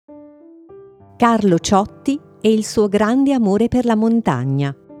Carlo Ciotti e il suo grande amore per la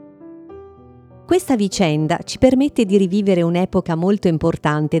montagna. Questa vicenda ci permette di rivivere un'epoca molto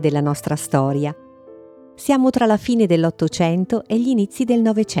importante della nostra storia. Siamo tra la fine dell'Ottocento e gli inizi del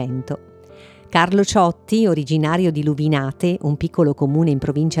Novecento. Carlo Ciotti, originario di Luvinate, un piccolo comune in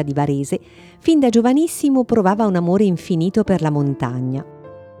provincia di Varese, fin da giovanissimo provava un amore infinito per la montagna.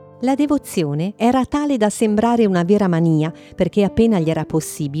 La devozione era tale da sembrare una vera mania, perché appena gli era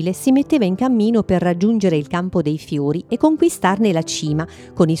possibile si metteva in cammino per raggiungere il Campo dei Fiori e conquistarne la cima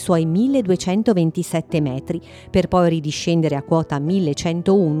con i suoi 1227 metri, per poi ridiscendere a quota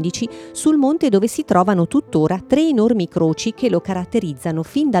 1111 sul monte dove si trovano tuttora 3 enormi croci che lo caratterizzano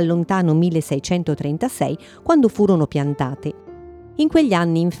fin dal lontano 1636, quando furono piantate. In quegli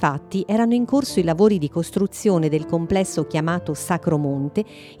anni, infatti, erano in corso i lavori di costruzione del complesso chiamato Sacro Monte,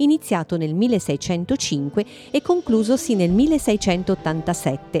 iniziato nel 1605 e conclusosi nel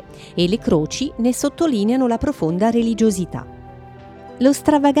 1687, e le croci ne sottolineano la profonda religiosità. Lo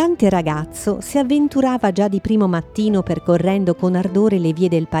stravagante ragazzo si avventurava già di primo mattino percorrendo con ardore le vie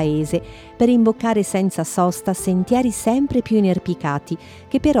del paese per imboccare senza sosta sentieri sempre più inerpicati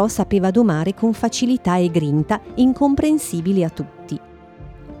che però sapeva domare con facilità e grinta incomprensibili a tutti.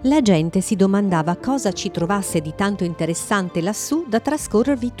 La gente si domandava cosa ci trovasse di tanto interessante lassù da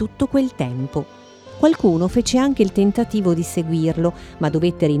trascorrervi tutto quel tempo. Qualcuno fece anche il tentativo di seguirlo, ma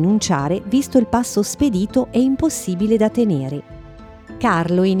dovette rinunciare visto il passo spedito e impossibile da tenere.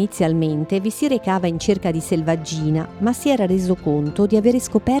 Carlo inizialmente vi si recava in cerca di selvaggina, ma si era reso conto di avere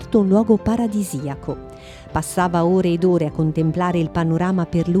scoperto un luogo paradisiaco. Passava ore ed ore a contemplare il panorama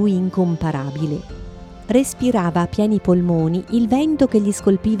per lui incomparabile. Respirava a pieni polmoni il vento che gli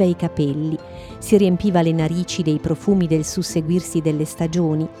scolpiva i capelli, si riempiva le narici dei profumi del susseguirsi delle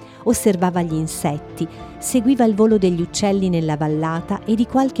stagioni, osservava gli insetti, seguiva il volo degli uccelli nella vallata e di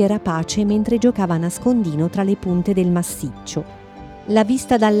qualche rapace mentre giocava a nascondino tra le punte del massiccio. La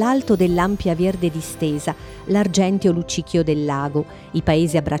vista dall'alto dell'ampia verde distesa, l'argenteo luccichio del lago, i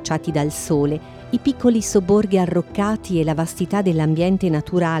paesi abbracciati dal sole, i piccoli sobborghi arroccati e la vastità dell'ambiente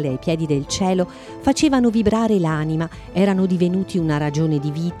naturale ai piedi del cielo facevano vibrare l'anima, erano divenuti una ragione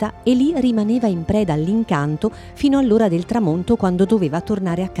di vita e lì rimaneva in preda all'incanto fino all'ora del tramonto quando doveva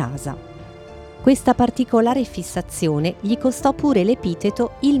tornare a casa. Questa particolare fissazione gli costò pure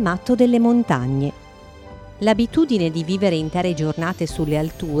l'epiteto il matto delle montagne. L'abitudine di vivere intere giornate sulle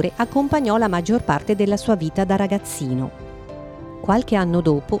alture accompagnò la maggior parte della sua vita da ragazzino. Qualche anno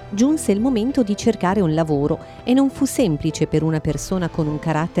dopo giunse il momento di cercare un lavoro e non fu semplice per una persona con un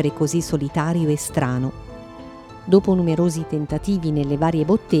carattere così solitario e strano. Dopo numerosi tentativi nelle varie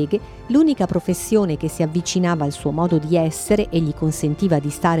botteghe, l'unica professione che si avvicinava al suo modo di essere e gli consentiva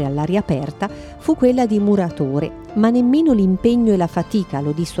di stare all'aria aperta fu quella di muratore, ma nemmeno l'impegno e la fatica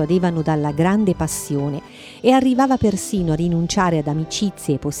lo dissuadevano dalla grande passione e arrivava persino a rinunciare ad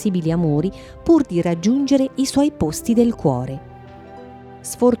amicizie e possibili amori pur di raggiungere i suoi posti del cuore.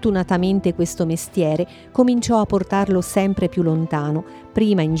 Sfortunatamente questo mestiere cominciò a portarlo sempre più lontano,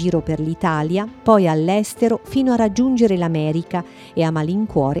 prima in giro per l'Italia, poi all'estero fino a raggiungere l'America e a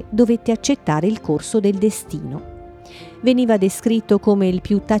malincuore dovette accettare il corso del destino. Veniva descritto come il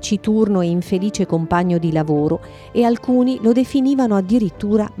più taciturno e infelice compagno di lavoro e alcuni lo definivano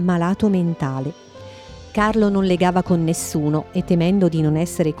addirittura malato mentale. Carlo non legava con nessuno e temendo di non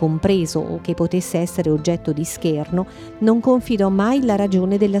essere compreso o che potesse essere oggetto di scherno, non confidò mai la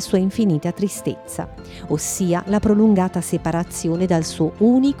ragione della sua infinita tristezza, ossia la prolungata separazione dal suo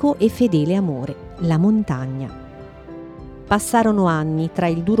unico e fedele amore, la montagna. Passarono anni tra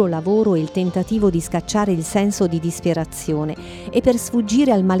il duro lavoro e il tentativo di scacciare il senso di disperazione e per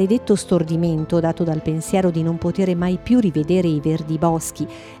sfuggire al maledetto stordimento dato dal pensiero di non poter mai più rivedere i verdi boschi,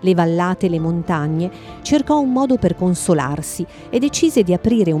 le vallate e le montagne, cercò un modo per consolarsi e decise di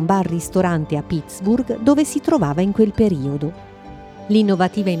aprire un bar-ristorante a Pittsburgh dove si trovava in quel periodo.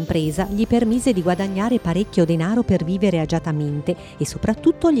 L'innovativa impresa gli permise di guadagnare parecchio denaro per vivere agiatamente e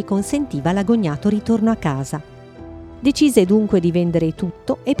soprattutto gli consentiva l'agognato ritorno a casa. Decise dunque di vendere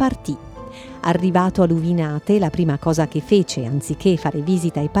tutto e partì. Arrivato a Luvinate, la prima cosa che fece, anziché fare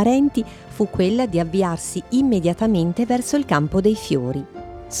visita ai parenti, fu quella di avviarsi immediatamente verso il Campo dei Fiori.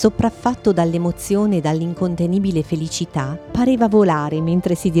 Sopraffatto dall'emozione e dall'incontenibile felicità, pareva volare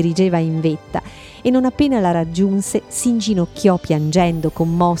mentre si dirigeva in vetta e non appena la raggiunse si inginocchiò piangendo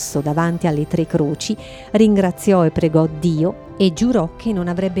commosso davanti alle 3 croci, ringraziò e pregò Dio e giurò che non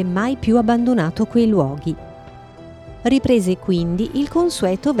avrebbe mai più abbandonato quei luoghi. Riprese quindi il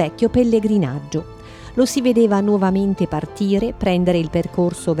consueto vecchio pellegrinaggio. Lo si vedeva nuovamente partire, prendere il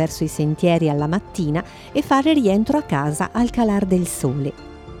percorso verso i sentieri alla mattina e fare rientro a casa al calar del sole.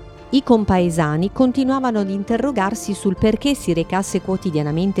 I compaesani continuavano ad interrogarsi sul perché si recasse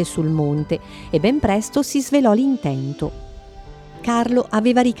quotidianamente sul monte e ben presto si svelò l'intento. Carlo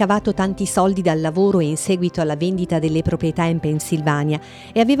aveva ricavato tanti soldi dal lavoro e in seguito alla vendita delle proprietà in Pennsylvania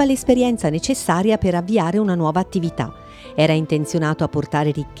e aveva l'esperienza necessaria per avviare una nuova attività. Era intenzionato a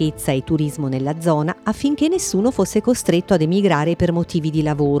portare ricchezza e turismo nella zona affinché nessuno fosse costretto ad emigrare per motivi di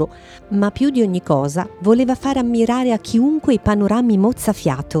lavoro, ma più di ogni cosa voleva far ammirare a chiunque i panorami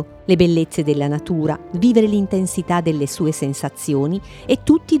mozzafiato, le bellezze della natura, vivere l'intensità delle sue sensazioni e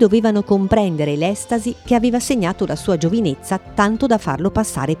tutti dovevano comprendere l'estasi che aveva segnato la sua giovinezza tanto da farlo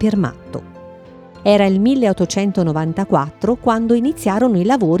passare per matto. Era il 1894 quando iniziarono i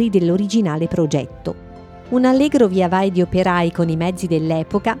lavori dell'originale progetto. Un allegro viavai di operai con i mezzi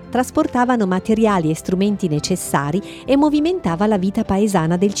dell'epoca trasportavano materiali e strumenti necessari e movimentava la vita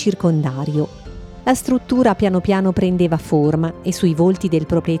paesana del circondario. La struttura piano piano prendeva forma e sui volti del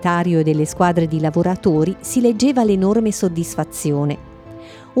proprietario e delle squadre di lavoratori si leggeva l'enorme soddisfazione.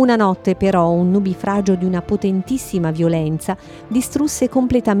 Una notte però un nubifragio di una potentissima violenza distrusse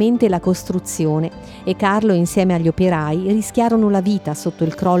completamente la costruzione e Carlo insieme agli operai rischiarono la vita sotto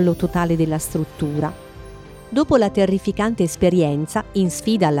il crollo totale della struttura. Dopo la terrificante esperienza, in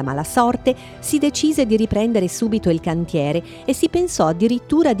sfida alla mala sorte, si decise di riprendere subito il cantiere e si pensò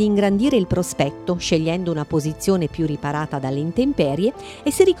addirittura di ingrandire il prospetto, scegliendo una posizione più riparata dalle intemperie,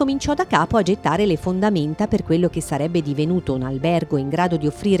 e si ricominciò da capo a gettare le fondamenta per quello che sarebbe divenuto un albergo in grado di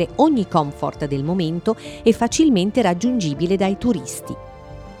offrire ogni comfort del momento e facilmente raggiungibile dai turisti.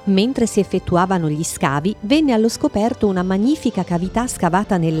 Mentre si effettuavano gli scavi, venne allo scoperto una magnifica cavità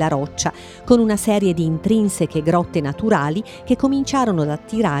scavata nella roccia, con una serie di intrinseche grotte naturali che cominciarono ad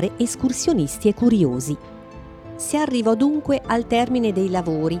attirare escursionisti e curiosi. Si arrivò dunque al termine dei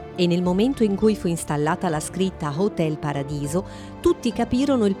lavori e nel momento in cui fu installata la scritta Hotel Paradiso, tutti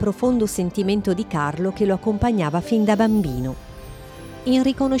capirono il profondo sentimento di Carlo che lo accompagnava fin da bambino. In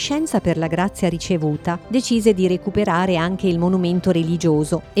riconoscenza per la grazia ricevuta, decise di recuperare anche il monumento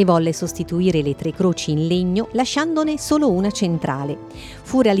religioso e volle sostituire le 3 croci in legno lasciandone solo una centrale.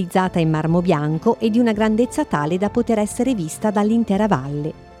 Fu realizzata in marmo bianco e di una grandezza tale da poter essere vista dall'intera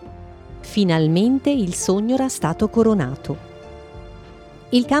valle. Finalmente il sogno era stato coronato.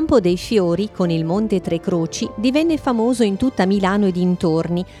 Il Campo dei Fiori, con il Monte Tre Croci, divenne famoso in tutta Milano e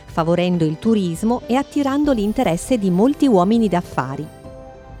dintorni, favorendo il turismo e attirando l'interesse di molti uomini d'affari.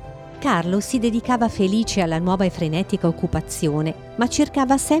 Carlo si dedicava felice alla nuova e frenetica occupazione, ma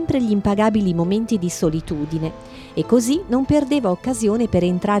cercava sempre gli impagabili momenti di solitudine e così non perdeva occasione per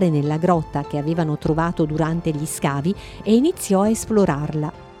entrare nella grotta che avevano trovato durante gli scavi e iniziò a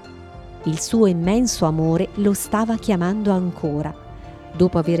esplorarla. Il suo immenso amore lo stava chiamando ancora.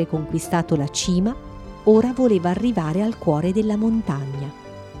 Dopo aver conquistato la cima, ora voleva arrivare al cuore della montagna.